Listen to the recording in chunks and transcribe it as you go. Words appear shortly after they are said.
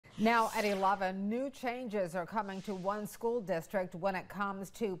Now at 11, new changes are coming to one school district when it comes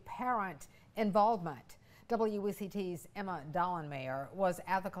to parent involvement. WECT's Emma Dollenmayer was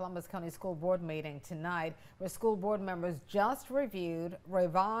at the Columbus County School Board meeting tonight, where school board members just reviewed,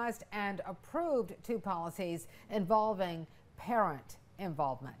 revised, and approved two policies involving parent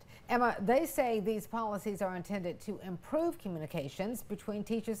involvement. Emma, they say these policies are intended to improve communications between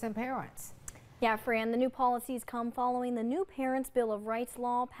teachers and parents. Yeah, Fran, the new policies come following the new Parents' Bill of Rights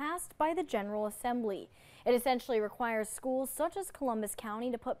law passed by the General Assembly. It essentially requires schools such as Columbus County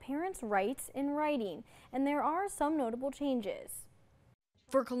to put parents' rights in writing, and there are some notable changes.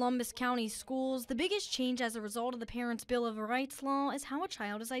 For Columbus County schools, the biggest change as a result of the Parents' Bill of Rights law is how a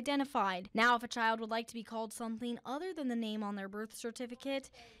child is identified. Now, if a child would like to be called something other than the name on their birth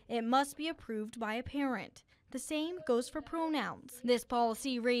certificate, it must be approved by a parent. The same goes for pronouns. This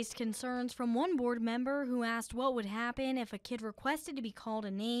policy raised concerns from one board member who asked what would happen if a kid requested to be called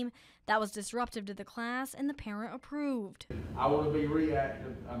a name that was disruptive to the class and the parent approved. I want to be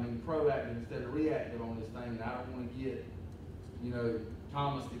proactive instead of reactive on this thing, and I don't want to get,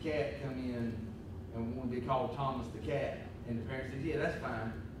 Thomas the cat come in and want to be called Thomas the cat, and the parent says, yeah, that's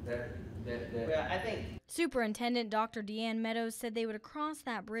fine. Well, I think Superintendent Dr. Deanne Meadows said they would cross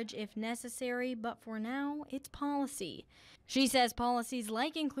that bridge if necessary, but for now, it's policy. She says policies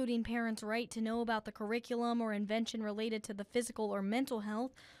like including parents' right to know about the curriculum or invention related to the physical or mental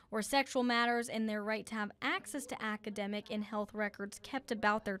health or sexual matters and their right to have access to academic and health records kept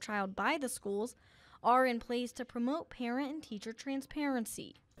about their child by the schools are in place to promote parent and teacher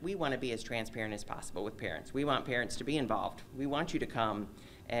transparency. We want to be as transparent as possible with parents. We want parents to be involved. We want you to come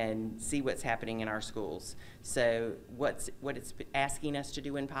and see what's happening in our schools. So what it's asking us to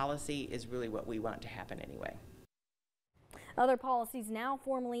do in policy is really what we want to happen anyway. Other policies now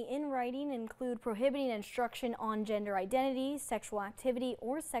formally in writing include prohibiting instruction on gender identity, sexual activity,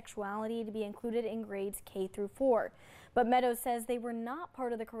 or sexuality to be included in grades K through 4. But Meadows says they were not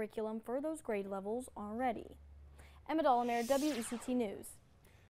part of the curriculum for those grade levels already. Emma Dollenmayer, WECT News.